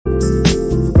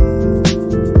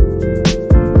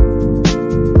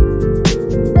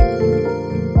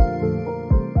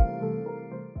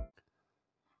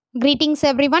Greetings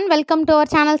everyone, welcome to our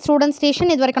channel Student Station.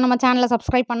 இதுவரைக்கும் நம்ம சேனலை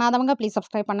சப்ஸ்கிரைப் பண்ணாதவங்க ப்ளீஸ்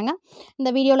சப்ஸ்கிரைப் பண்ணுங்க. இந்த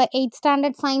வீடியோவில் 8th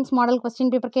standard science model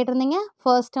question paper கேட்டிருந்தீங்க.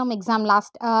 First term exam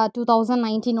last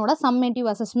 2019ஓட summative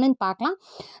assessment பார்க்கலாம்.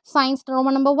 Science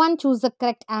Roman number 1, choose the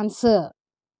correct answer.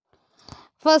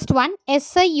 First one,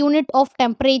 SI unit of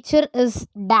temperature is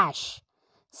dash.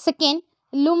 Second,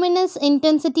 luminous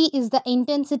intensity is the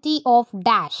intensity of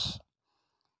dash.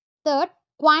 Third,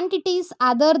 quantities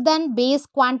other than base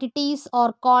quantities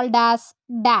are called as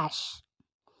dash.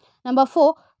 Number 4,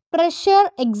 pressure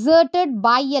exerted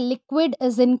by a liquid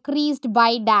is increased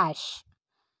by dash.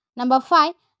 Number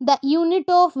 5, the unit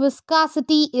of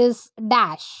viscosity is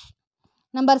dash.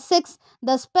 Number 6,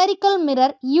 the spherical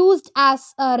mirror used as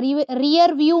a rear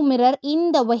view mirror in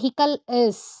the vehicle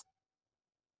is.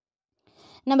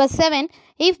 Number 7,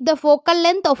 if the focal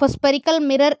length of a spherical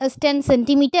mirror is 10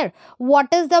 cm, what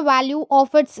is the value of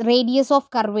its radius of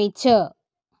curvature?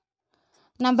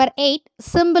 Number 8,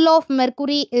 symbol of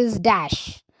mercury is dash.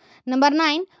 Number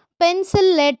 9, pencil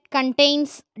lead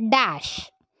contains dash.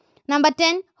 Number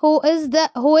 10,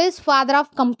 who is father of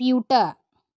computer?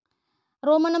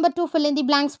 Roman number 2, fill in the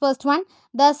blanks. First one,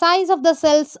 the size of the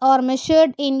cells are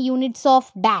measured in units of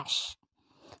dash.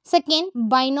 Second,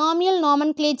 binomial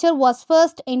nomenclature was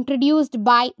first introduced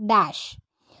by dash.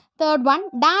 Third one,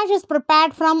 dash is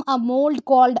prepared from a mold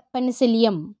called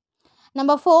penicillium.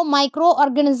 Number 4,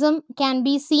 microorganism can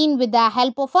be seen with the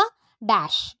help of a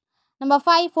dash. Number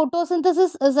 5,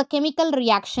 photosynthesis is a chemical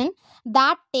reaction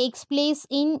that takes place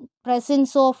in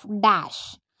presence of dash.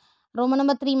 Roman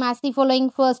number 3, match the following.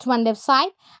 First one, left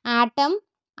side, atom,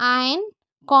 ion,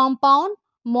 compound,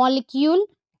 molecule,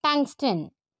 tungsten.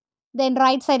 Then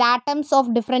right side, atoms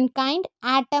of different kind,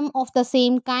 atom of the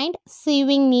same kind,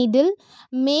 sewing needle,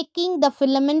 making the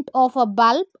filament of a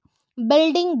bulb,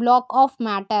 building block of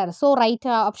matter. So right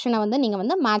option வந்து நீங்க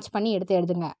வந்து match பண்ணி எடுத்து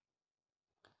எழுதுங்க.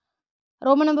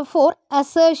 Roman number 4,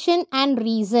 assertion and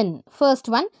reason. First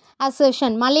one,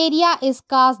 assertion, malaria is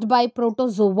caused by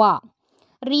protozoa.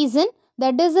 Reason,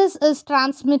 the disease is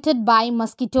transmitted by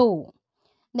mosquito.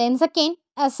 Then second,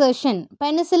 assertion,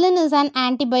 penicillin is an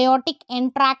antibiotic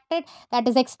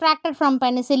extracted from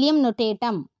Penicillium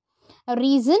notatum.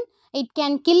 Reason, it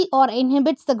can kill or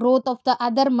inhibits the growth of the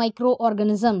other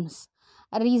microorganisms.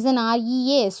 Reason,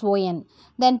 REASON.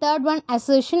 Then third one,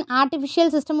 assertion, artificial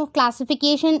system of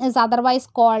classification is otherwise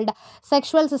called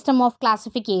sexual system of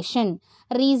classification.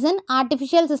 Reason,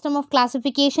 artificial system of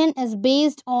classification is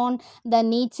based on the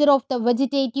nature of the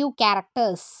vegetative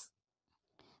characters.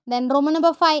 Then Roman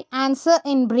number 5, answer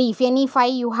in brief. Any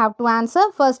 5 you have to answer.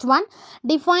 First one,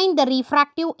 define the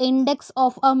refractive index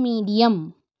of a medium.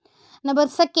 Number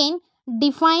 2,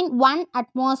 define 1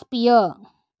 atmosphere.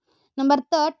 Number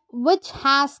 3, which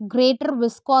has greater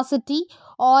viscosity,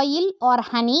 oil or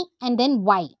honey, and then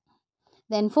why?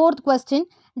 Then fourth question,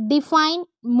 define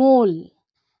mole.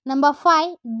 Number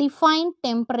 5, define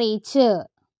temperature.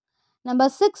 Number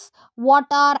 6, what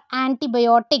are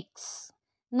antibiotics?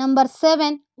 Number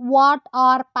 7, what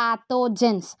are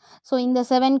pathogens? So இந்த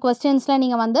 7 questions-ல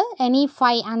நீங்கள் வந்து any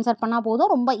 5 answer பண்ணால்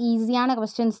போதும். ரொம்ப ஈஸியான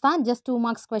questions தான், just 2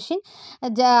 marks question.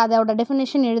 அதோட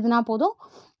definition எழுதுனா போதும்.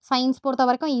 சயின்ஸ் பொறுத்த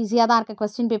வரைக்கும் ஈஸியாக தான் இருக்குது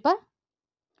question paper.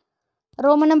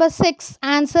 Roman number 6,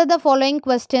 answer the following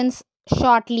questions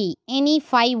shortly. Any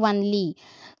 5 only.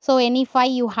 So any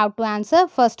 5 you have to answer.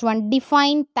 First one,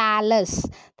 define thallus.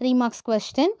 3 marks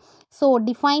question. So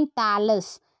define thallus.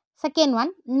 Second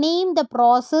one, name the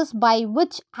process by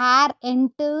which air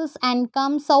enters and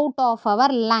comes out of our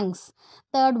lungs.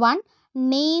 Third one,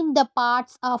 name the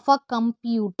parts of a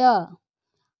computer.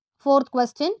 Fourth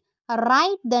question,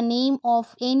 write the name of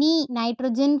any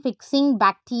nitrogen fixing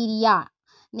bacteria.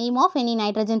 Name of any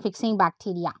nitrogen fixing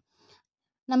bacteria.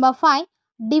 Number 5,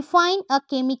 define a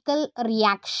chemical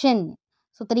reaction.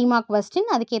 So 3 mark question.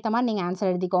 அதுக்கேற்ற மாதிரி நீங்கள்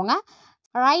answer எழுதிக்கோங்க.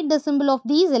 Write the symbol of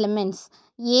these elements.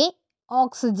 A,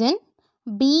 oxygen,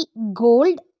 B,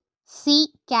 gold, C,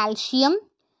 calcium,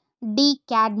 D,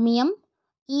 cadmium,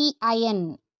 E, iron.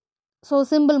 So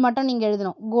simple மட்டும் நீங்கள்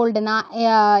எழுதணும். கோல்டுனா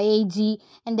AG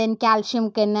and then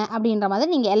கால்சியம்க்கு என்ன அப்படின்ற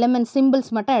மாதிரி நீங்கள் எலிமெண்ட்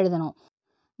சிம்பிள்ஸ் மட்டும் எழுதணும்.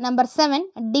 Number 7,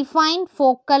 define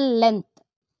focal length.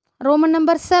 Roman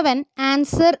number 7,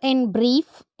 answer in brief.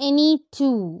 Any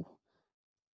 2.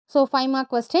 So 5 mark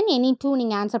question, any 2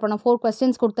 நீங்கள் ஆன்சர் பண்ண 4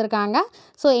 questions கொடுத்துருக்காங்க.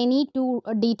 ஸோ any 2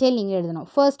 டீட்டெயில் நீங்கள் எழுதணும்.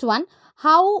 First one,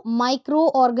 how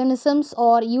microorganisms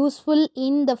are useful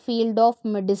in the field of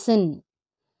medicine.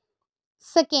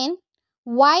 Second,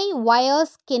 why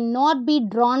wires cannot be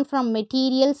drawn from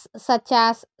materials such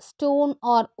as stone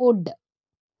or wood.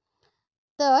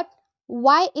 Third,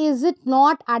 why is it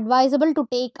not advisable to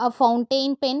take a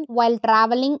fountain pen while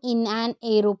traveling in an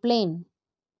aeroplane?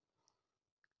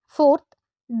 Fourth,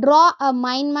 draw a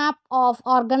mind map of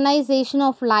organization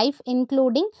of life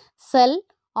including cell,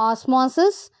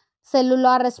 osmosis,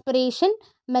 cellular respiration,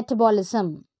 metabolism.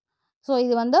 So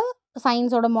இது வந்து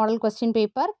சயின்ஸோட model question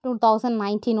paper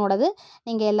 2019ஓடது.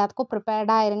 நீங்கள் எல்லாத்துக்கும்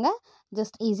ப்ரிப்பேர்டாக இருங்க.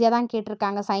 Just ஈஸியாக தான்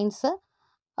கேட்டிருக்காங்க science.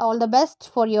 All the best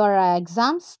for your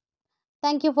exams.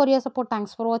 Thank you for your support.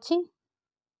 Thanks for வாட்சிங்.